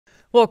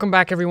Welcome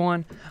back,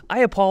 everyone.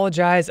 I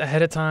apologize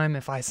ahead of time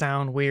if I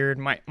sound weird.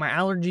 My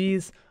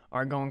allergies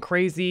are going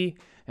crazy,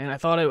 and I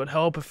thought it would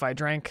help if I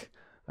drank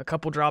a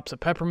couple drops of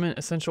peppermint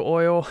essential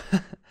oil.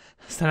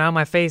 So now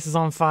my face is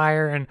on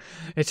fire, and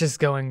it's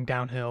just going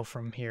downhill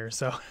from here.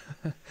 So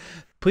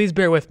please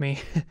bear with me.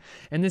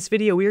 In this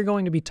video, we are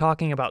going to be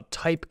talking about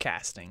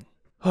typecasting.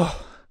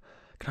 Oh,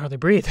 I can hardly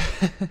breathe.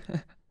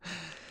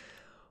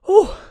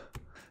 Whew.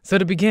 So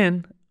to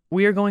begin,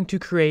 we are going to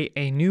create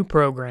a new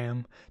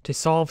program to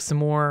solve some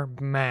more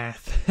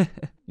math.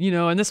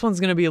 And this one's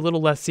going to be a little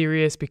less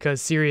serious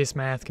because serious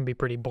math can be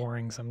pretty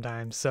boring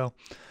sometimes. So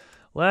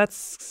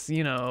let's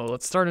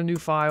start a new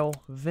file,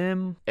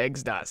 vim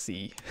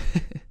eggs.c.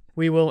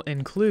 We will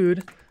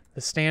include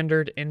the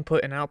standard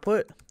input and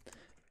output,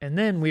 and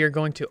then we are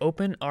going to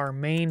open our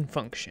main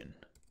function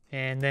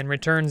and then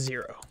return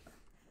 0.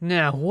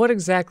 Now, what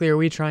exactly are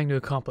we trying to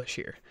accomplish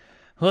here?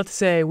 Let's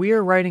say we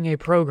are writing a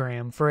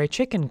program for a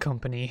chicken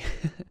company,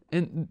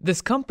 and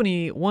this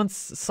company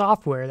wants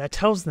software that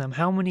tells them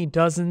how many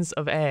dozens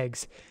of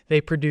eggs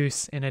they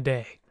produce in a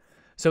day.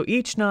 So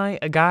each night,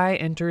 a guy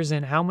enters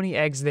in how many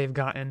eggs they've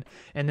gotten,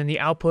 and then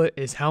the output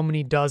is how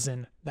many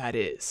dozen that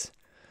is.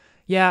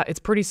 Yeah, it's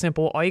pretty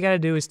simple. All you gotta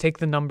do is take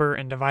the number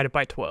and divide it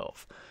by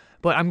 12.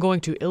 But I'm going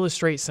to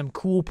illustrate some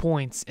cool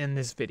points in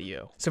this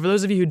video. So for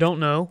those of you who don't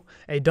know,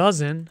 a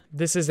dozen,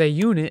 this is a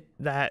unit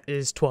that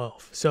is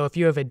 12. So if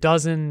you have a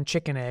dozen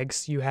chicken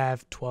eggs, you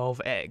have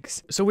 12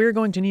 eggs. So we're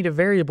going to need a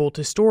variable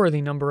to store the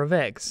number of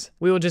eggs.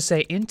 We will just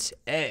say int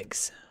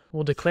eggs.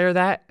 We'll declare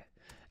that,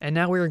 and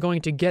now we're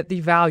going to get the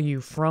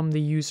value from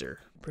the user,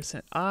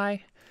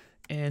 %i,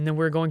 and then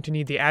we're going to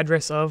need the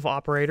address of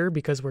operator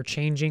because we're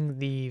changing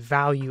the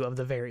value of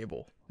the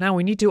variable. Now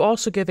we need to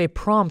also give a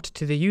prompt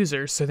to the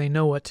user so they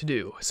know what to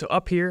do. So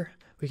up here,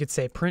 we could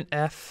say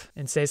printf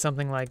and say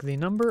something like the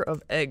number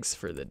of eggs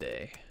for the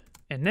day.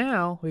 And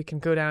now we can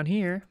go down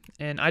here,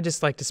 and I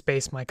just like to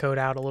space my code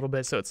out a little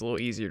bit so it's a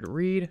little easier to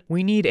read.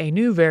 We need a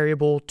new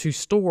variable to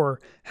store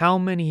how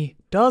many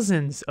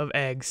dozens of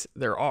eggs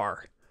there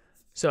are.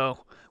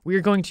 So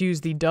we're going to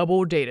use the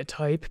double data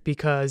type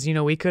because,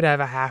 we could have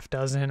a half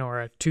dozen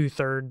or a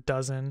 2/3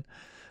 dozen.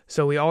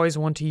 So we always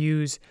want to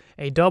use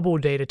a double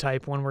data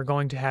type when we're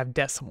going to have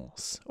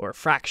decimals or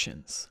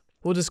fractions.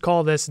 We'll just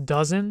call this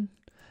dozen,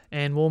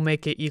 and we'll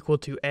make it equal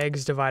to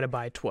eggs divided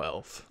by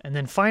 12. And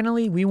then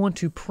finally, we want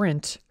to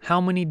print how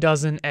many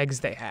dozen eggs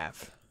they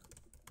have.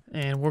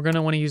 And we're going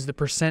to want to use the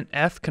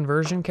 %f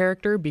conversion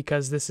character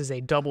because this is a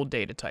double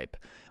data type,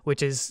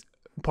 which is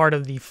part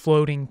of the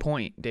floating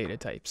point data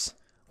types,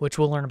 which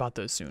we'll learn about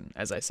those soon,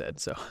 as I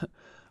said. So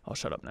I'll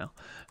shut up now.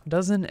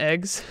 Dozen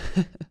eggs,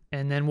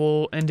 and then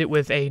we'll end it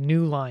with a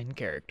new line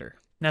character.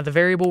 Now the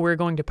variable we're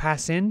going to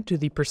pass in to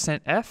the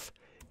 %f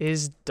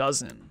is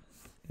dozen.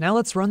 Now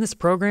let's run this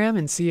program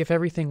and see if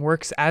everything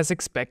works as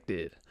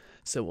expected.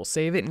 So we'll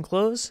save it and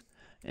close,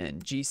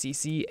 and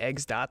gcc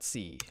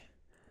eggs.c.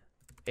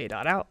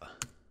 a.out.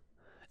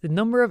 The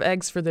number of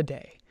eggs for the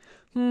day.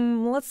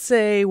 Let's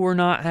say we're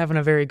not having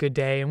a very good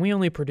day and we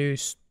only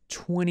produce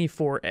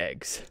 24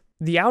 eggs.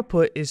 The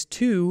output is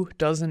 2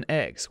 dozen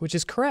eggs, which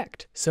is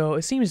correct. So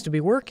it seems to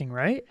be working,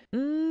 right?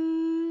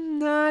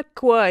 Not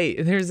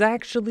quite. There's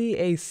actually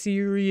a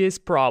serious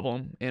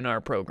problem in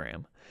our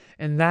program.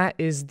 And that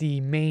is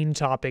the main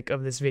topic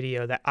of this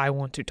video that I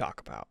want to talk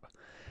about.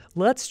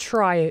 Let's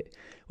try it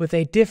with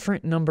a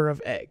different number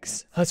of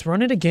eggs. Let's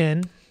run it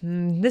again.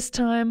 This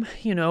time,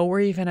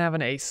 we're even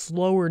having a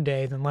slower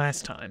day than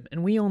last time,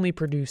 and we only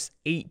produce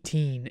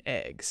 18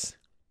 eggs.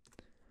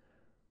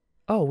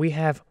 Oh, we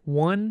have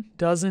 1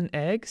 dozen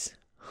eggs?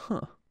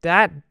 Huh.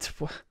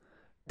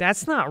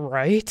 That's not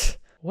right.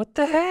 What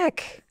the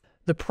heck?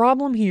 The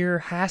problem here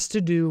has to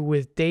do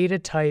with data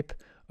type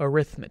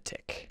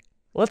arithmetic.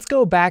 Let's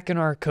go back in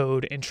our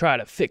code and try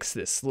to fix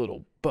this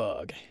little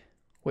bug.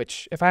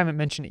 Which, if I haven't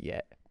mentioned it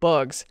yet,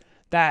 bugs,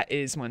 that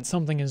is when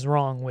something is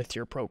wrong with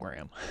your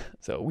program.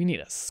 So we need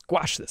to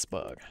squash this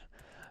bug.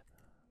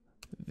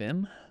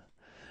 Vim.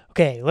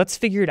 Okay, let's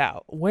figure it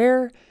out.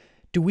 Where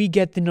do we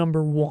get the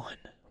number 1?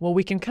 Well,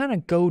 we can kind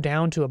of go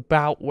down to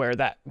about where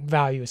that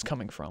value is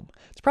coming from.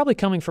 It's probably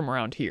coming from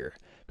around here,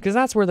 because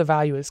that's where the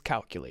value is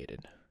calculated.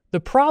 The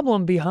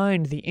problem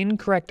behind the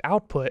incorrect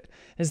output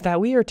is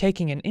that we are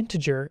taking an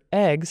integer,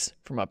 eggs,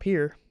 from up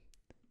here.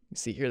 You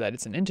see here that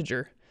it's an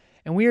integer,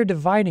 and we are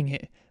dividing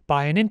it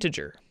by an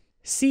integer.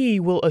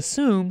 C will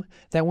assume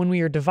that when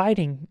we are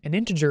dividing an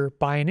integer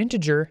by an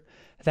integer,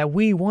 that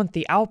we want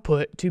the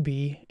output to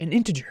be an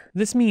integer.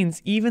 This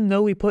means even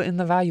though we put in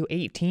the value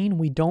 18,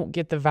 we don't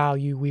get the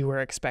value we were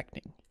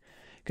expecting.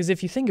 Because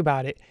if you think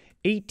about it,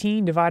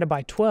 18 divided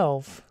by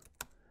 12,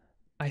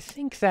 I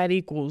think that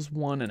equals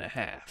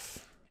 1.5.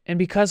 And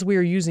because we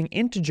are using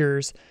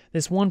integers,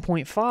 this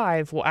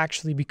 1.5 will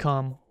actually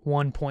become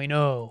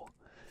 1.0.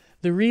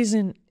 The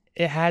reason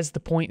it has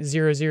the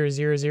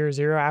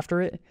 0.00000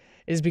 after it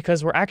is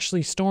because we're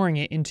actually storing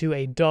it into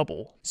a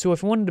double. So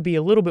if we wanted to be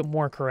a little bit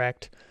more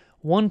correct,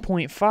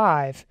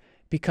 1.5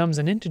 becomes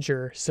an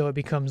integer, so it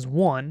becomes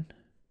 1,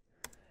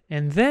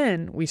 And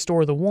then we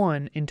store the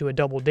 1 into a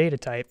double data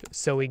type,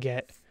 so we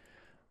get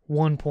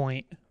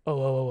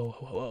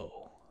 1.00000.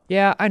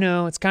 Yeah, I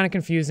know, it's kind of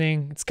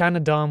confusing, it's kind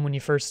of dumb when you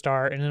first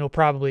start, and it'll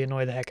probably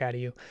annoy the heck out of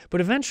you.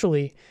 But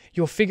eventually,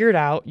 you'll figure it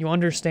out, you'll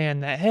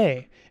understand that,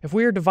 hey, if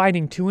we are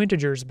dividing two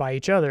integers by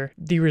each other,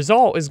 the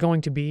result is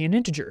going to be an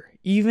integer,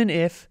 even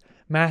if,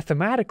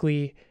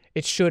 mathematically,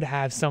 it should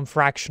have some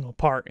fractional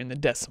part in the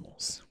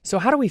decimals. So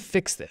how do we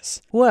fix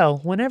this? Well,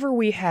 whenever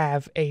we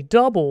have a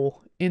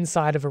double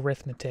inside of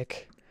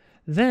arithmetic,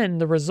 then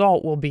the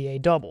result will be a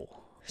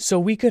double. So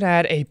we could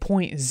add a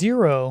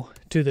 0.0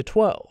 to the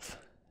 12.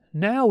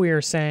 Now we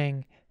are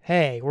saying,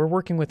 hey, we're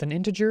working with an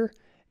integer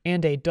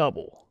and a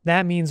double.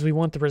 That means we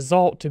want the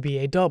result to be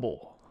a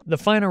double. The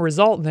final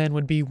result then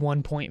would be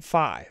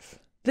 1.5.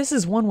 This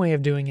is one way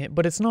of doing it,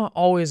 but it's not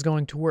always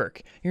going to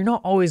work. You're not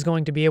always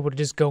going to be able to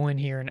just go in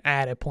here and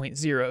add a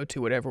 0.0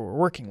 to whatever we're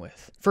working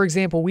with. For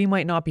example, we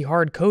might not be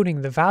hard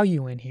coding the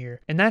value in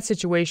here. In that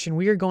situation,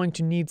 we are going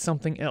to need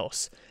something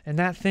else, and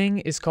that thing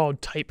is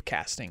called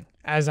typecasting,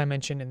 as I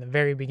mentioned in the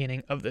very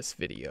beginning of this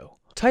video.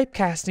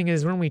 Typecasting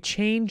is when we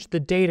change the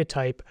data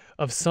type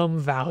of some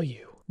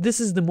value.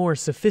 This is the more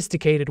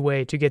sophisticated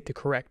way to get the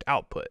correct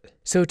output.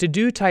 So to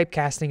do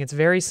typecasting, it's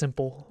very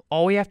simple.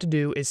 All we have to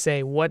do is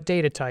say what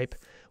data type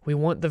we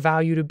want the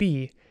value to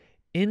be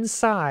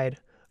inside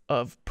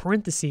of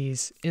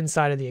parentheses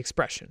inside of the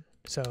expression.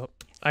 So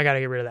I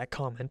gotta get rid of that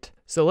comment.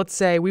 So let's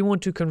say we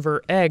want to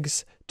convert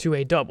eggs to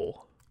a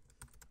double.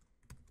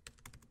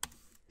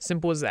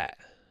 Simple as that.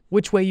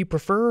 Which way you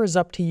prefer is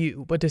up to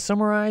you, but to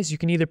summarize, you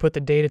can either put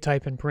the data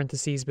type in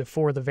parentheses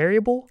before the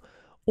variable,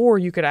 or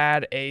you could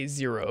add a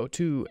 0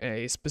 to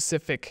a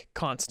specific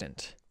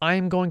constant. I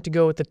am going to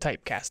go with the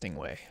typecasting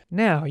way.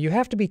 Now, you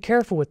have to be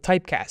careful with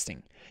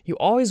typecasting. You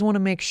always want to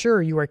make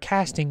sure you are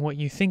casting what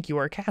you think you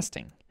are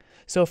casting.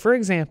 So for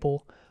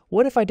example,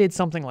 what if I did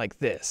something like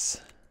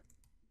this?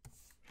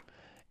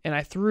 And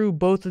I threw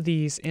both of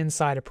these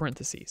inside of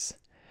parentheses.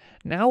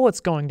 Now what's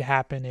going to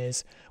happen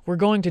is we're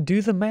going to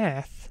do the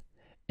math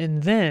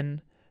and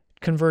then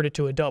convert it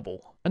to a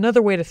double.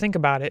 Another way to think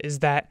about it is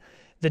that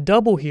the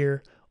double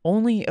here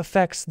only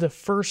affects the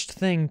first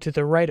thing to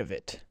the right of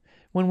it.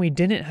 When we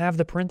didn't have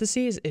the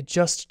parentheses, it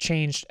just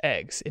changed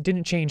eggs. It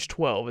didn't change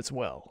 12 as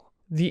well.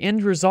 The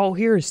end result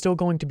here is still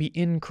going to be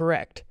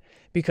incorrect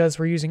because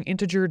we're using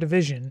integer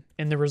division,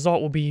 and the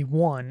result will be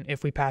 1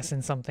 if we pass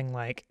in something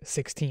like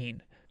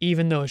 16,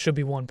 even though it should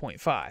be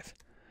 1.5.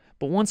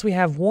 But once we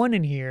have 1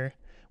 in here,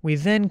 we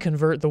then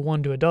convert the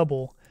 1 to a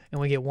double, and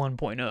we get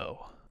 1.0.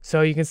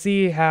 So you can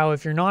see how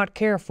if you're not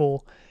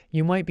careful,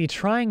 you might be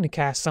trying to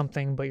cast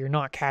something, but you're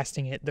not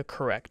casting it the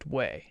correct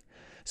way.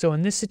 So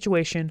in this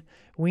situation,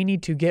 we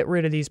need to get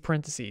rid of these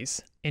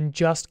parentheses and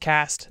just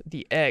cast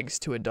the eggs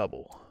to a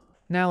double.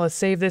 Now let's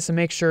save this and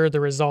make sure the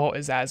result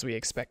is as we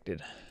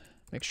expected.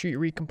 Make sure you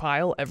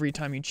recompile every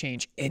time you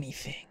change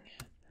anything.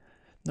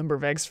 Number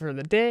of eggs for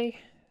the day,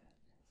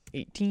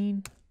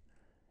 18,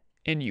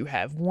 and you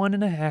have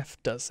 1.5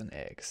 dozen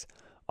eggs.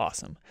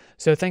 Awesome.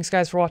 So thanks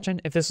guys for watching.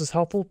 If this was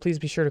helpful, please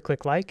be sure to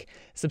click like,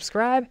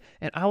 subscribe,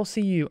 and I will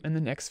see you in the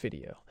next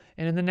video.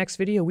 And in the next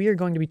video, we are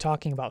going to be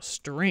talking about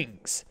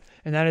strings.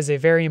 And that is a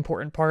very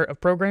important part of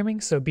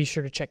programming, so be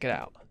sure to check it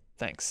out.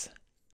 Thanks.